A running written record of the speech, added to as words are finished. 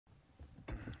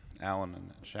Alan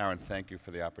and Sharon, thank you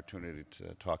for the opportunity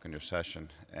to talk in your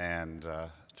session. And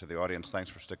to the audience, thanks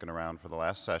for sticking around for the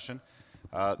last session.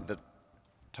 The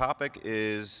topic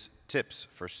is tips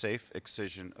for safe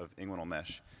excision of inguinal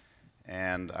mesh.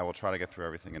 And I will try to get through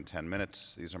everything in 10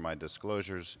 minutes. These are my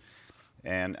disclosures.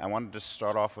 And I wanted to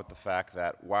start off with the fact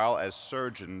that while as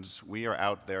surgeons, we are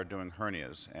out there doing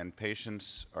hernias, and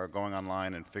patients are going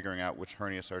online and figuring out which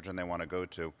hernia surgeon they want to go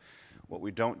to, what we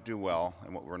don't do well,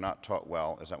 and what we're not taught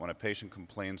well, is that when a patient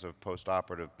complains of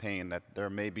postoperative pain, that there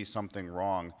may be something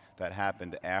wrong that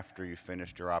happened after you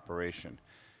finished your operation.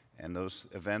 And those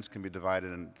events can be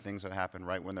divided in things that happen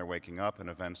right when they're waking up and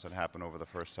events that happen over the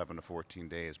first 7 to 14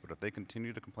 days. But if they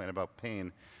continue to complain about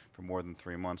pain for more than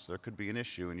 3 months, there could be an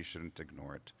issue and you shouldn't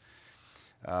ignore it.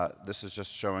 This is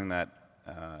just showing that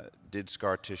did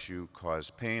scar tissue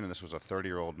cause pain? And this was a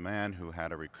 30-year-old man who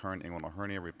had a recurrent inguinal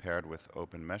hernia repaired with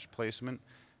open mesh placement,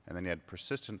 and then he had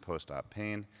persistent post-op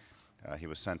pain. He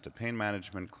was sent to pain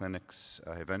management clinics.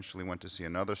 Eventually went to see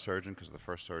another surgeon because the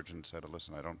first surgeon said,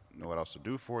 listen, I don't know what else to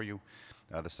do for you.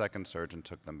 The second surgeon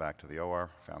took them back to the OR,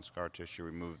 found scar tissue,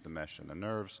 removed the mesh and the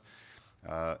nerves.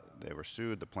 They were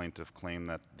sued. The plaintiff claimed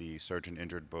that the surgeon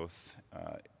injured both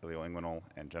ilioinguinal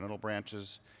and genital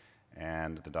branches.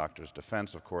 And the doctor's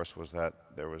defense, of course, was that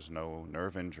there was no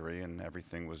nerve injury and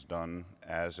everything was done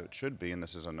as it should be, and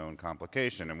this is a known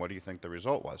complication. And what do you think the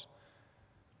result was?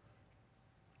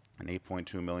 An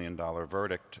 $8.2 million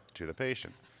verdict to the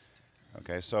patient.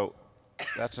 Okay, so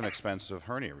that's an expensive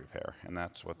hernia repair, and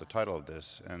that's what the title of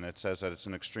this, and it says that it's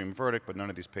an extreme verdict, but none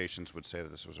of these patients would say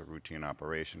that this was a routine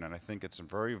operation. And I think it's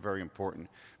very, very important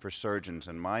for surgeons,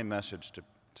 and my message to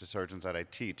surgeons that I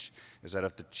teach is that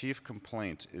if the chief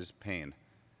complaint is pain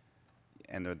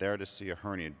and they're there to see a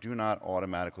hernia, do not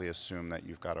automatically assume that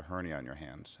you've got a hernia on your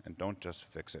hands, and don't just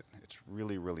fix it. It's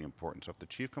really, really important. So if the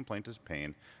chief complaint is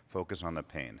pain, focus on the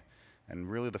pain.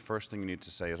 And really the first thing you need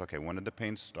to say is, okay, when did the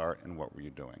pain start and what were you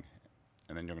doing?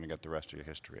 And then you're going to get the rest of your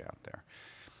history out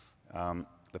there.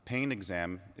 The pain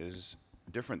exam is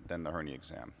different than the hernia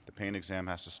exam. The pain exam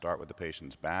has to start with the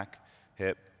patient's back,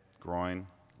 hip, groin,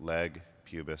 leg,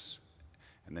 pubis,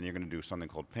 and then you're going to do something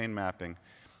called pain mapping.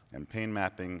 And pain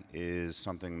mapping is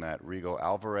something that Regal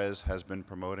Alvarez has been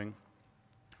promoting.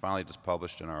 Finally just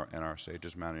published in our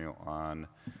SAGES manual on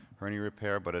hernia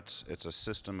repair, but it's a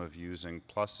system of using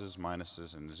pluses,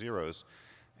 minuses, and zeros,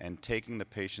 and taking the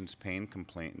patient's pain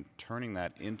complaint and turning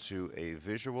that into a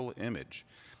visual image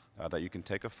that you can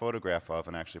take a photograph of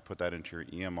and actually put that into your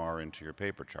EMR, into your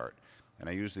paper chart. And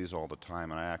I use these all the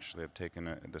time, and I actually have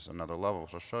taken this another level,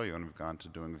 which I'll show you, and we've gone to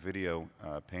doing video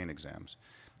pain exams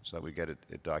so that we get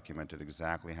it documented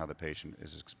exactly how the patient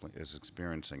is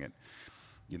experiencing it.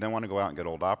 You then want to go out and get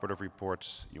old operative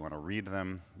reports. You want to read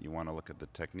them. You want to look at the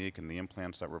technique and the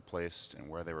implants that were placed and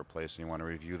where they were placed. And you want to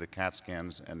review the CAT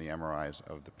scans and the MRIs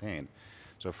of the pain.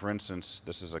 So for instance,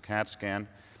 this is a CAT scan,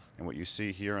 and what you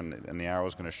see here, and the arrow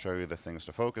is going to show you the things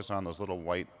to focus on. Those little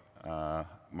white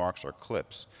marks are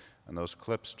clips. And those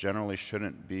clips generally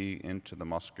shouldn't be into the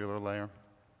muscular layer,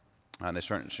 and they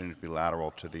certainly shouldn't be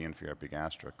lateral to the inferior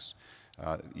epigastrix.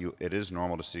 It is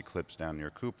normal to see clips down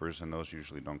near Cooper's, and those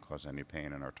usually don't cause any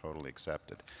pain and are totally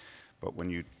accepted. But when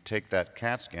you take that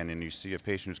CAT scan and you see a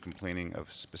patient who's complaining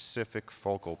of specific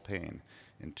focal pain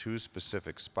in 2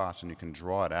 specific spots, and you can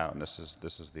draw it out, and this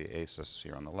is the ASIS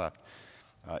here on the left,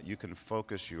 you can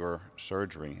focus your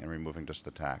surgery in removing just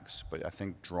the tacks. But I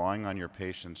think drawing on your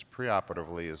patients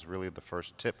preoperatively is really the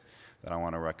first tip that I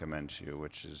want to recommend to you,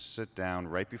 which is sit down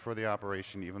right before the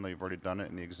operation, even though you've already done it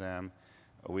in the exam,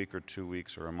 a week or 2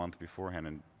 weeks or a month beforehand,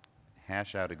 and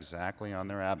hash out exactly on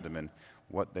their abdomen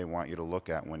what they want you to look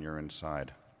at when you're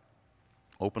inside.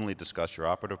 Openly discuss your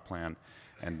operative plan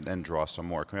and then draw some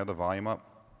more. Can we have the volume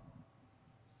up?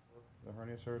 The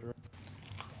hernia surgery?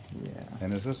 Yeah.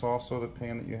 And is this also the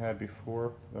pain that you had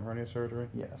before the hernia surgery?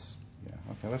 Yes. Yeah.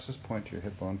 Okay, let's just point to your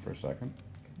hip bone for a second.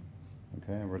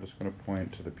 Okay, and we're just going to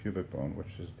point to the pubic bone,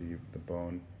 which is the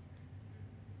bone.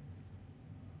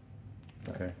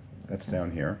 Okay, that's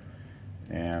down here.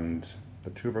 And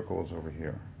the tubercle is over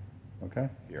here. Okay?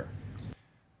 Here.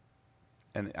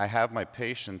 And I have my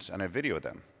patients, and I video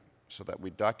them so that we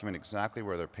document exactly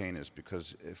where their pain is,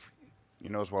 because if you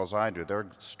know as well as I do, their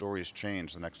stories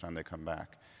change the next time they come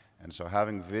back. And so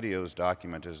having videos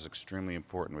documented is extremely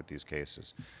important with these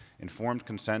cases. Informed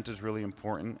consent is really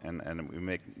important, and we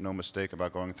make no mistake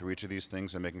about going through each of these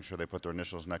things and making sure they put their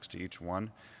initials next to each one.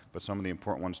 But some of the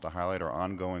important ones to highlight are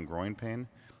ongoing groin pain,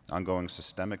 ongoing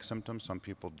systemic symptoms. Some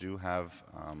people do have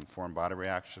foreign body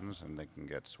reactions, and they can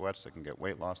get sweats, they can get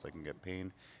weight loss, they can get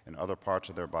pain in other parts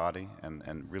of their body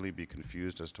and really be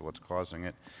confused as to what's causing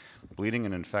it. Bleeding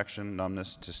and infection,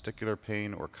 numbness, testicular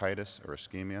pain, orchitis or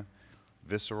ischemia,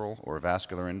 visceral or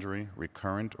vascular injury,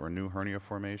 recurrent or new hernia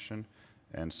formation,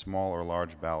 and small or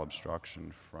large bowel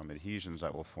obstruction from adhesions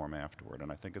that will form afterward.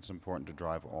 And I think it's important to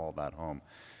drive all that home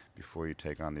before you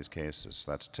take on these cases.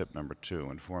 That's tip number 2.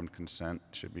 Informed consent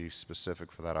should be specific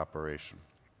for that operation.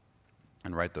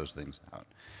 And write those things out.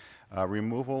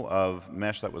 Removal of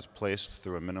mesh that was placed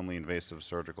through a minimally invasive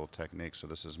surgical technique. So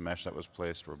this is mesh that was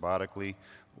placed robotically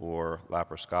or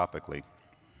laparoscopically.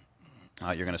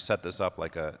 You're going to set this up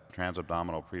like a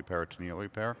transabdominal preperitoneal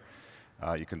repair.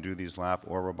 You can do these lap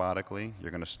or robotically.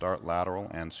 You're going to start lateral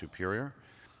and superior.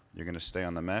 You're going to stay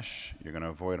on the mesh. You're going to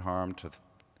avoid harm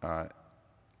to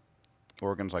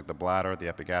organs like the bladder, the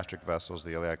epigastric vessels,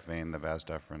 the iliac vein, the vas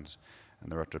deferens,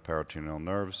 and the retroperitoneal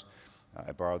nerves.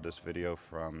 I borrowed this video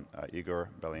from Igor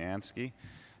Belyansky,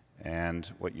 and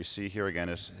what you see here again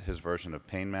is his version of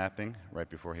pain mapping right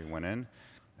before he went in.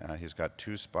 He's got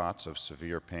 2 spots of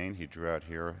severe pain. He drew out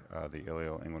here the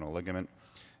ilioinguinal ligament,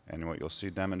 and what you'll see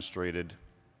demonstrated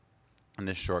in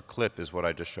this short clip is what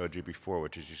I just showed you before,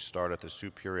 which is you start at the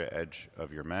superior edge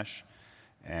of your mesh,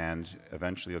 and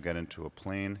eventually you'll get into a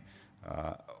plane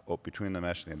between the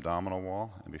mesh and the abdominal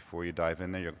wall, and before you dive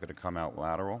in there, you're going to come out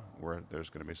lateral, where there's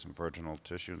going to be some virginal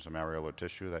tissue and some areolar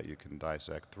tissue that you can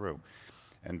dissect through.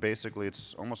 And basically,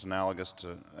 it's almost analogous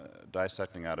to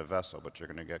dissecting out a vessel, but you're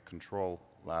going to get control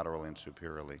laterally and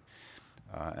superiorly.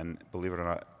 And believe it or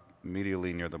not,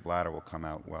 medially near the bladder will come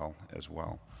out well as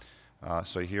well.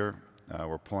 So here,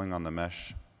 we're pulling on the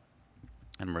mesh,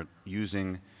 and we're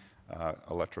using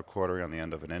electrocautery on the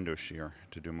end of an endoshear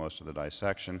to do most of the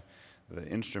dissection. The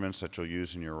instruments that you'll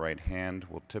use in your right hand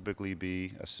will typically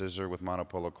be a scissor with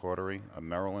monopolar cautery, a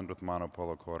Maryland with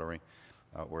monopolar cautery,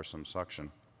 or some suction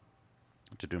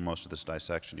to do most of this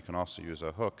dissection. You can also use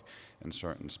a hook in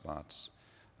certain spots.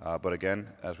 But again,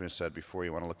 as we said before,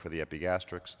 you want to look for the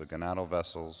epigastrics, the gonadal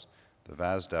vessels, the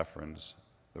vas deferens,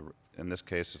 in this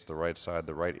case it's the right side,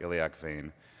 the right iliac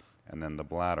vein, and then the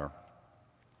bladder.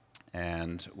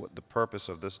 And the purpose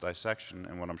of this dissection,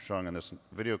 and what I'm showing in this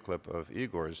video clip of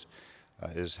Igor's,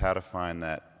 is how to find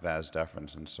that vas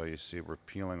deferens. And so you see we're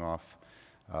peeling off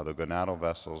the gonadal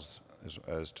vessels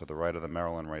as to the right of the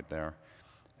Maryland right there.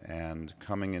 And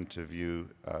coming into view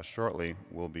shortly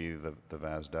will be the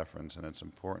vas deferens. And it's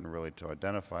important really to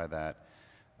identify that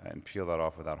and peel that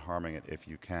off without harming it if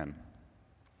you can.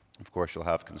 Of course, you'll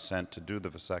have consent to do the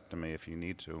vasectomy if you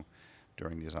need to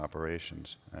during these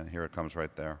operations. And here it comes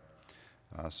right there.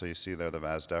 So you see there the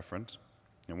vas deferens.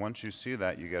 And once you see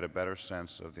that, you get a better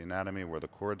sense of the anatomy where the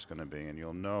cord's going to be. And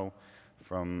you'll know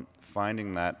from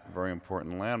finding that very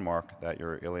important landmark that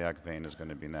your iliac vein is going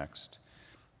to be next.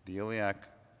 The iliac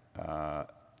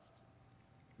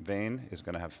vein is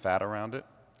going to have fat around it.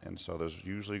 And so there's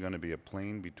usually going to be a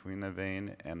plane between the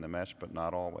vein and the mesh, but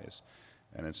not always.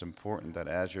 And it's important that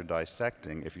as you're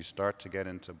dissecting, if you start to get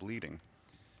into bleeding,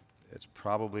 it's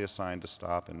probably a sign to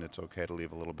stop, and it's okay to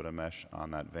leave a little bit of mesh on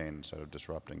that vein instead of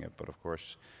disrupting it. But of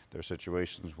course, there are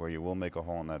situations where you will make a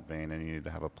hole in that vein, and you need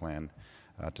to have a plan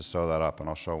to sew that up. And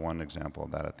I'll show one example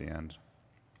of that at the end.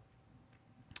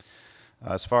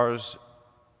 As far as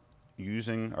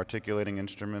using articulating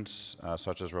instruments,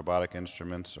 such as robotic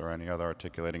instruments or any other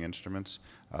articulating instruments,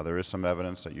 there is some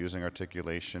evidence that using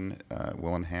articulation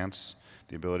will enhance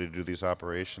the ability to do these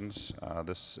operations.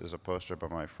 This is a poster by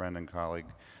my friend and colleague,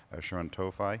 Sharon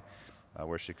Tofai,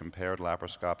 where she compared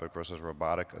laparoscopic versus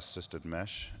robotic assisted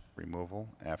mesh removal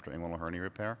after inguinal hernia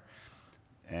repair.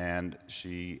 And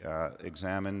she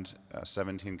examined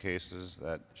 17 cases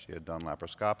that she had done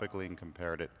laparoscopically and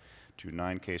compared it to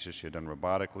 9 cases she had done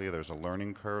robotically. There's a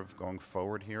learning curve going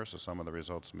forward here, so some of the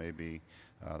results may be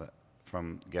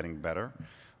from getting better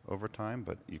over time,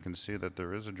 but you can see that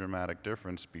there is a dramatic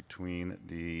difference between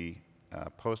the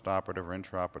post-operative or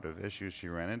intraoperative issues she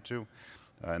ran into.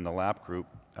 In the lap group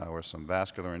were some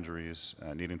vascular injuries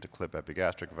needing to clip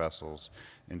epigastric vessels,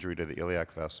 injury to the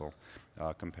iliac vessel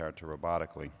compared to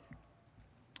robotically.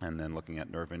 And then looking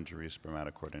at nerve injuries,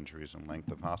 spermatic cord injuries, and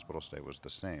length of hospital stay was the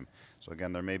same. So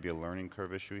again, there may be a learning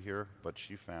curve issue here, but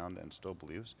she found and still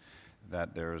believes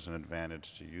that there is an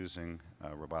advantage to using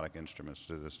robotic instruments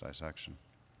to do this dissection.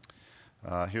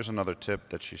 Here's another tip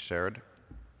that she shared,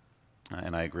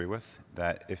 and I agree with,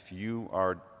 that if you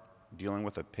are dealing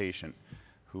with a patient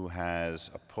who has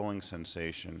a pulling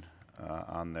sensation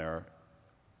on their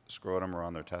scrotum or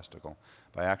on their testicle,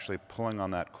 by actually pulling on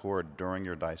that cord during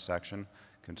your dissection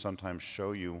can sometimes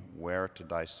show you where to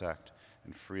dissect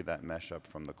and free that mesh up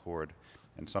from the cord.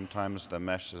 And sometimes the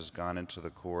mesh has gone into the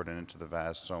cord and into the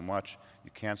vas so much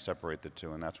you can't separate the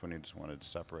two, and that's when you just wanted to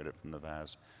separate it from the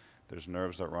vas. There's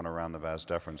nerves that run around the vas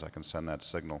deferens that can send that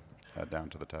signal down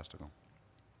to the testicle.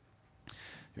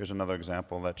 Here's another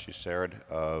example that she shared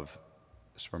of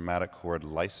spermatic cord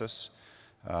lysis.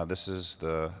 This is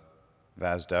the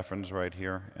vas deferens right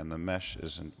here, and the mesh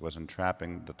was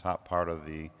entrapping the top part of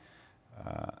the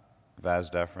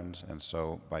vas deferens, and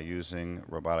so by using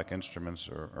robotic instruments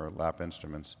or lap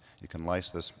instruments, you can lyse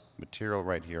this material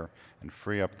right here and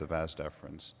free up the vas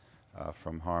deferens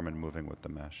from harm and moving with the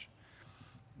mesh.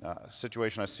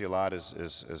 Situation I see a lot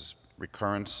is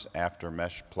recurrence after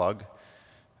mesh plug.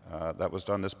 That was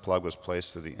done. This plug was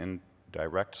placed through the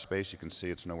indirect space. You can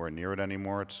see it's nowhere near it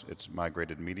anymore. It's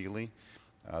migrated medially.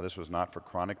 This was not for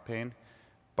chronic pain,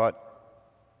 but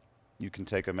you can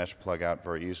take a mesh plug out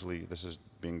very easily. This is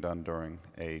being done during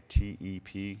a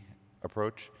TEP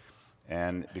approach.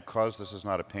 And because this is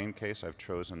not a pain case, I've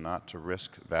chosen not to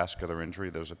risk vascular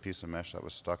injury. There's a piece of mesh that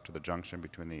was stuck to the junction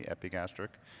between the epigastric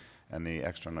and the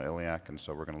external iliac, and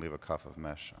so we're going to leave a cuff of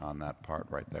mesh on that part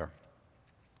right there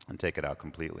and take it out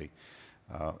completely.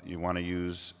 You want to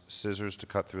use scissors to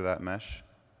cut through that mesh.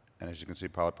 And as you can see,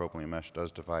 polypropylene mesh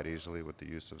does divide easily with the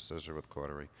use of scissor with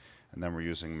cautery. And then we're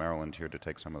using Maryland here to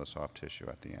take some of the soft tissue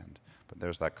at the end. But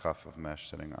there's that cuff of mesh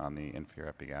sitting on the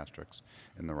inferior epigastrics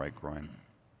in the right groin.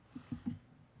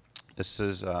 This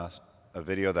is a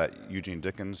video that Eugene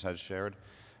Dickens had shared.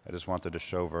 I just wanted to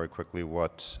show very quickly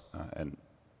what an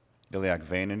iliac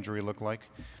vein injury looked like.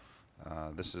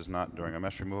 This is not during a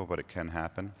mesh removal, but it can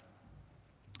happen.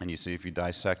 And you see if you're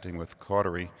dissecting with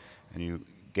cautery and you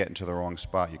get into the wrong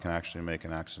spot, you can actually make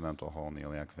an accidental hole in the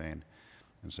iliac vein.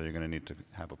 And so you're going to need to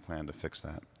have a plan to fix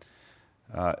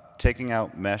that. Taking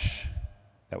out mesh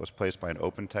that was placed by an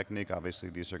open technique, obviously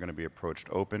these are going to be approached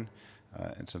open.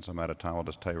 And since I'm out of time, I'll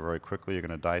just tell you very quickly, you're going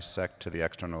to dissect to the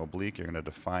external oblique. You're going to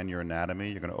define your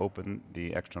anatomy. You're going to open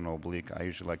the external oblique. I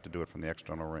usually like to do it from the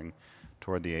external ring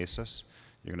toward the ASIS.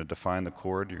 You're going to define the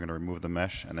cord, you're going to remove the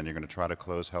mesh, and then you're going to try to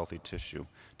close healthy tissue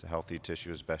to healthy tissue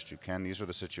as best you can. These are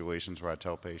the situations where I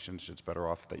tell patients it's better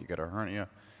off that you get a hernia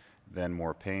than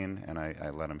more pain, and I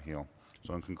let them heal.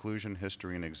 So in conclusion,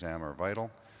 history and exam are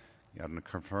vital. You have to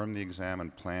confirm the exam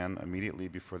and plan immediately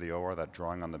before the OR. That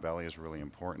drawing on the belly is really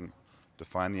important.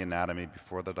 Define the anatomy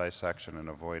before the dissection and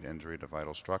avoid injury to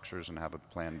vital structures, and have a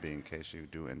plan B in case you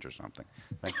do injure something.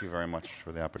 Thank you very much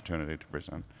for the opportunity to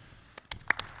present.